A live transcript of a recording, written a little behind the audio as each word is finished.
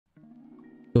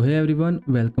So hey everyone,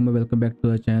 welcome back to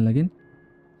the channel again.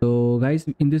 So guys,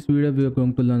 in this video we are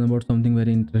going to learn about something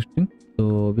very interesting.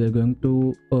 So we are going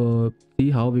to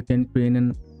see how we can train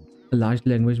a large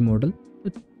language model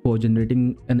for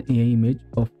generating an AI image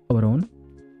of our own.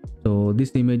 So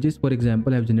these images, for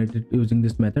example, I have generated using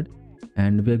this method,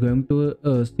 and we are going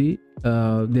to see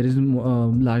there is a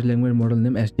large language model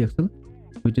named SDXL,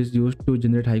 which is used to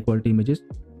generate high quality images,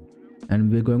 and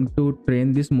we're going to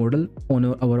train this model on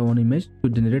our own image to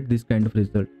generate this kind of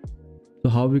result. So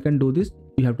how we can do this?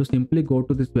 You have to simply go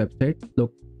to this website,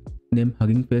 look, name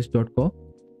huggingface.co,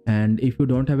 and if you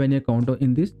don't have any account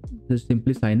in this, just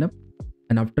simply sign up.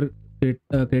 And after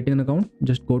creating an account,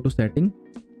 just go to setting,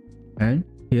 and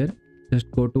here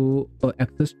just go to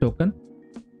access token,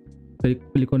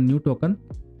 click on new token,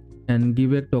 and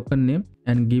give a token name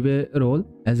and give a role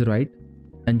as write,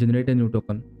 and generate a new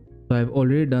token. So I've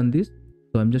already done this,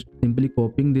 so I'm just simply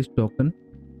copying this token.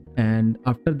 And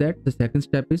after that, the second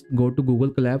step is go to Google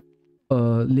Colab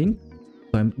link.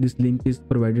 So this link is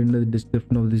provided in the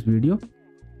description of this video,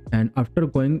 and after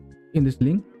going in this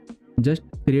link, just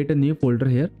create a new folder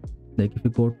here. Like if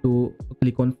you go to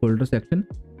click on folder section,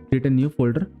 create a new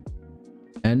folder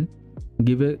and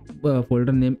give a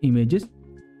folder name images,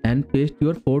 and paste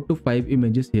your 4 to 5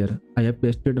 images here. I have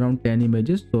pasted around 10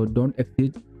 images, so don't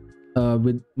exceed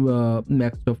with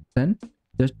max of 10.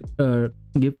 Just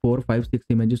give 4 5 6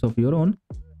 images of your own.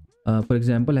 For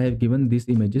example, I have given these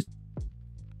images,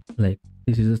 like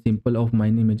this is a simple of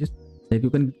mine images. Like you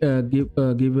can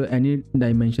give any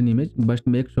dimension image, but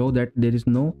make sure that there is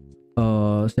no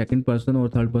second person or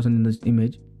third person in this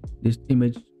image. This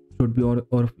image should be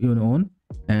of your own,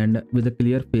 and with a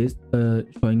clear face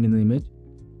showing in the image.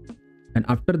 And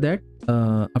after that,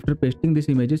 after pasting these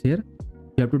images here,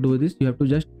 you have to do this. You have to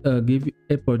just give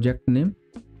a project name.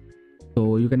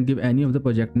 So you can give any of the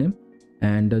project name,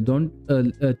 and don't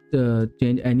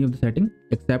change any of the setting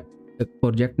except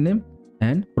project name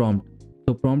and prompt.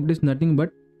 So prompt is nothing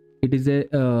but it is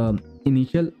a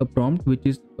initial prompt which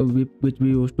we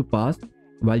used to pass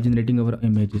while generating our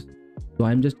images. So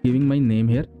I'm just giving my name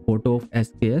here, photo of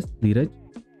SKS Dheeraj,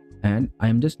 and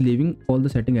I'm just leaving all the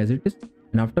setting as it is.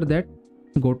 And after that,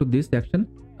 go to this section,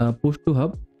 push to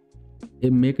hub,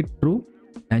 make it true,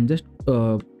 and just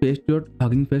paste your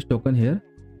Hugging Face token here.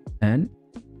 And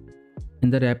in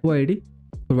the repo id,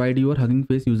 provide your Hugging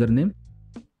Face username.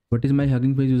 What is my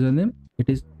Hugging Face username? It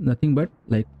is nothing but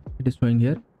like it is showing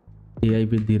here, AI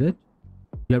with Dheeraj.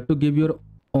 You have to give your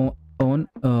own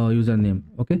username,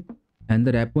 okay? And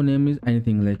the repo name is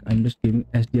anything, like I'm just giving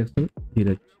SDXL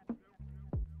Dheeraj,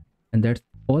 and that's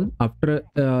all. After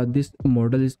this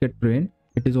model is get trained,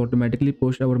 it is automatically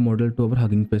push our model to our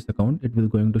Hugging Face account. It will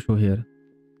going to show here.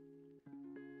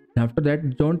 After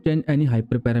that, don't change any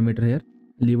hyperparameter here,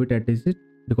 leave it as it,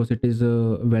 because it is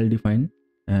well defined,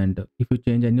 and if you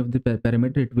change any of the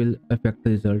parameter, it will affect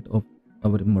the result of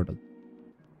our model.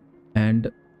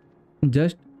 And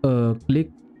just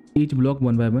click each block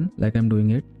one by one, like I'm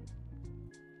doing it.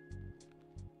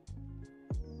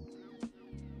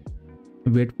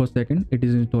 Wait for a second, it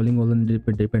is installing all the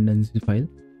dependency file,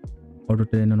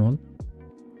 AutoTrain and all.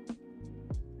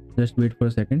 Just wait for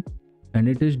a second, and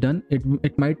it is done.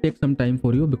 It might take some time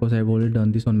for you because I've already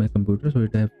done this on my computer, so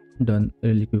it have done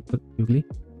really quickly.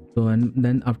 So and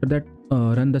then after that,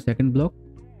 run the second block.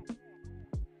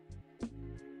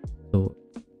 So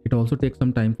it also takes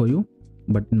some time for you,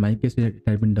 but in my case it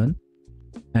has been done.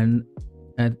 And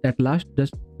at last,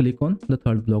 just click on the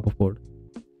third block of code.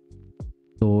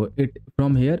 So it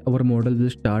from here our model will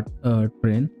start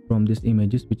train from these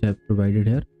images which I have provided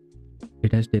here.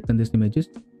 It has taken these images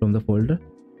from the folder,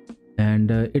 and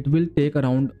it will take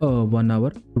around 1 hour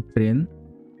to train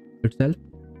itself.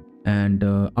 And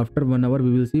after 1 hour,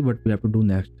 we will see what we have to do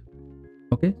next.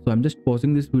 Okay, so I'm just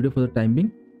pausing this video for the time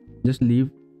being. Just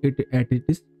leave it at it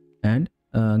is, and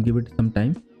give it some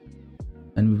time,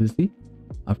 and we will see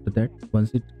after that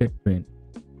once it gets trained.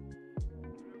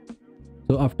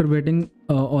 So after waiting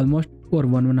almost for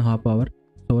 1.5 hours,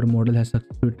 so our model has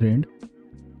successfully trained.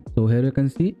 So here you can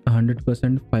see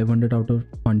 100%, 500 out of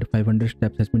 500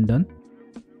 steps has been done,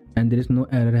 and there is no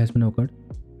error has been occurred.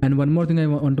 And one more thing I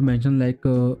want to mention, like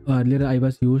earlier I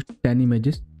was used 10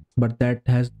 images, but that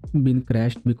has been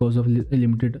crashed because of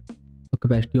limited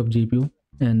capacity of GPU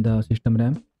and the system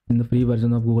RAM in the free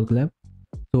version of Google Colab.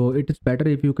 So it is better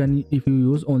if you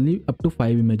use only up to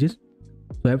 5 images.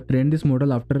 So I have trained this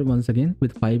model after once again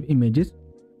with 5 images,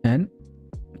 and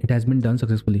it has been done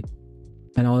successfully.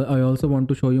 And I also want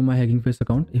to show you my Hugging Face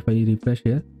account. If I refresh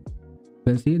here, you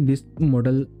can see this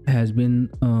model has been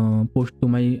pushed to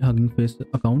my Hugging Face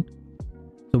account.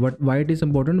 So why it is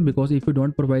important? Because if you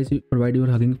don't provide your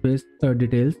Hugging Face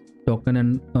details token,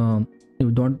 and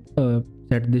you don't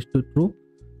set this to true,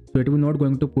 so it will not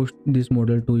going to push this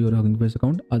model to your Hugging Face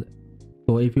account.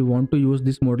 So if you want to use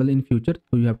this model in future,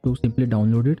 so you have to simply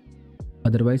download it.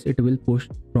 Otherwise it will push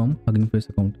from Hugging Face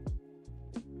account.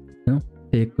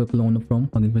 Take a clone from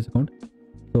Hugging Face account.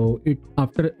 So it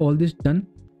after all this done,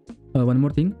 one more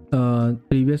thing.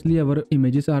 Previously our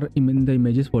images are in the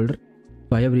images folder.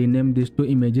 So I have renamed this to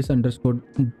images underscore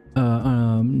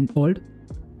old,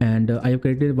 and I have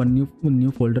created one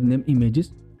new folder named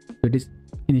images. So it is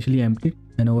initially empty,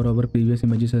 and our previous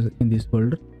images are in this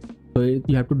folder. So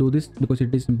you have to do this because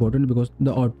it is important, because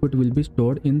the output will be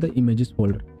stored in the images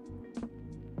folder.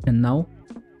 And now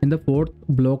in the fourth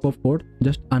block of code,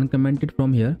 just uncomment it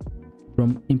from here,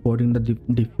 from importing the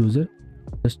diffuser.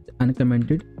 Just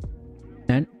uncomment it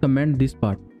and comment this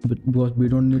part, because we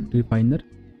don't need refiner,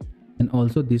 and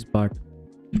also this part.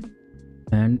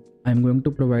 And I'm going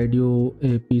to provide you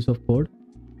a piece of code,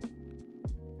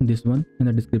 this one, in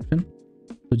the description.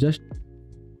 So just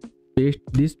paste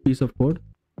this piece of code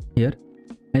here.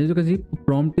 As you can see,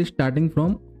 prompt is starting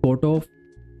from photo of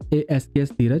a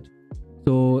SKS Dheeraj.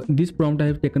 So this prompt I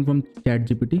have taken from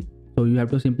ChatGPT. So you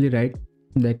have to simply write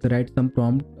some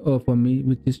prompt for me,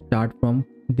 which is start from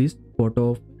this photo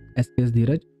of SKS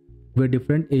Dheeraj with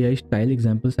different AI style,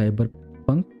 example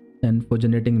cyberpunk, and for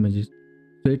generating images.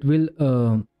 So it will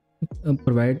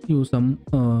provide you some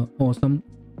awesome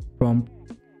prompt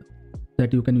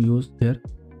that you can use here.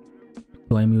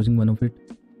 So I'm using one of it.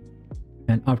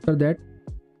 And after that,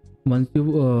 once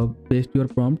you paste your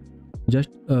prompt, just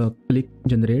click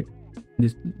generate.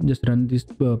 Just run this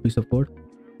piece of code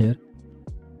here.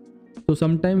 So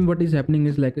sometime what is happening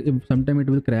is like sometime it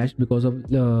will crash because of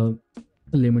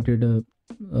limited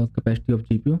capacity of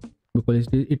GPU, because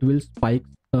it will spike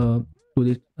to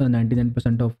this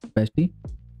 99% of capacity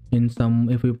in some,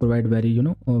 if you provide very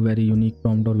a very unique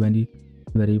prompt, or very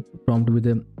prompt with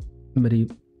a very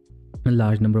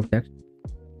large number of text.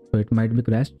 So it might be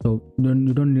crashed. So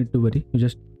you don't need to worry. You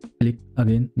just click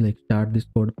again, like start this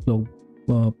code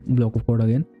block of code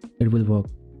again. It will work.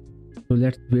 So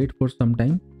let's wait for some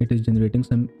time. It is generating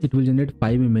it will generate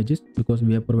 5 images, because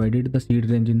we have provided the seed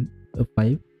range in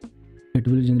 5. It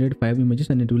will generate 5 images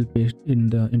and it will paste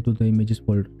into the images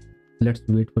folder. Let's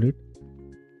wait for it.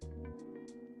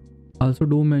 Also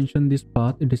do mention this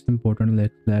path, it is important,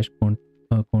 like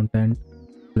 /content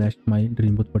 /my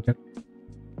Dreambooth project.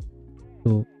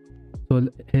 So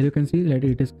here you can see that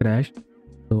it is crashed.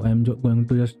 So I'm going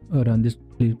to just run this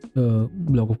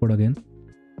block of code again.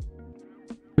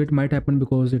 So it might happen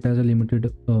because it has a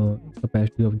limited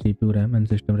capacity of GPU RAM and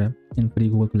system RAM in free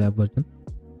Google Colab version.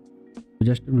 So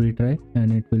just retry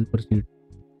and it will proceed.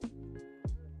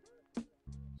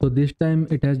 So this time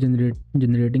it has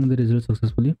generating the result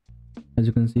successfully, as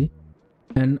you can see.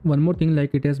 And one more thing,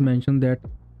 like it has mentioned that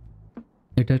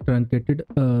it has truncated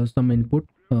some input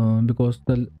because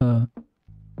the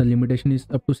limitation is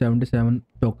up to 77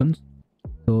 tokens.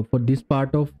 So for this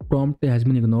part of prompt has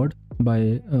been ignored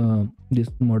by this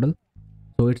model.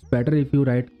 So it's better if you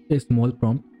write a small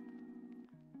prompt,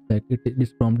 like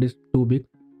this prompt is too big.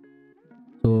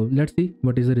 So let's see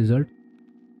what is the result.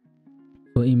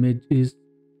 So image is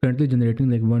currently generating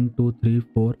like 1 2 3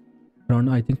 4, around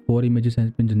I think 4 images has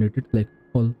been generated, like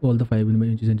all the 5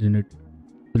 images are generated.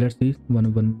 So let's see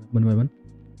one by one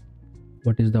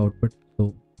what is the output.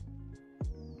 So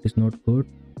it's not good,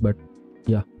 but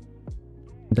yeah,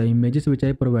 the images which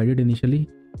I provided initially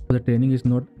for the training is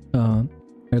not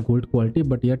a good quality,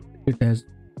 but yet it has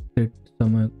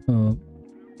some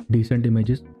decent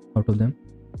images out of them.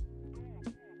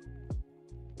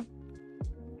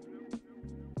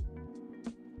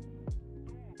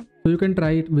 So you can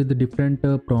try it with the different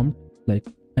prompt. Like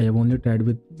I have only tried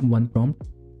with one prompt.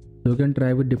 So you can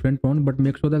try with different prompt, but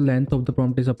make sure the length of the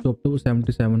prompt is up to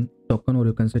 77 token, or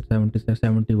you can set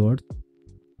 70 words.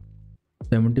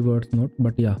 70 words not,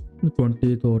 but yeah,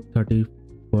 20 to 30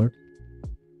 words.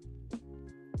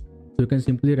 So you can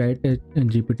simply write a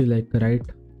GPT, like write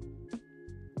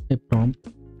a prompt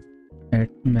at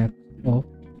max of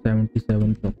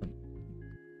 77 tokens.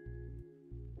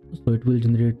 So it will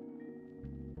generate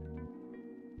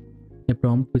a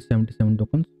prompt with 77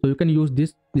 tokens. So you can use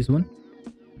this one,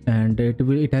 and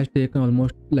it has taken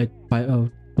almost like 2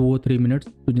 or 3 minutes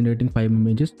to generating 5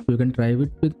 images. So you can try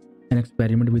it with an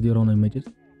experiment with your own images.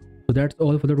 So that's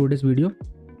all for the today's video.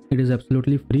 It is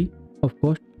absolutely free of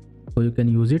cost, so you can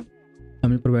use it.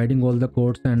 I'm providing all the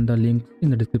codes and the links in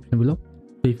the description below.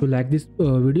 So if you like this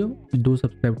video, do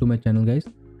subscribe to my channel, guys.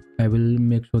 I will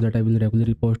make sure that I will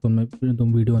regularly post on my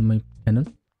video on my channel.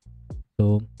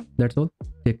 So that's all.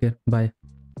 Take care. Bye.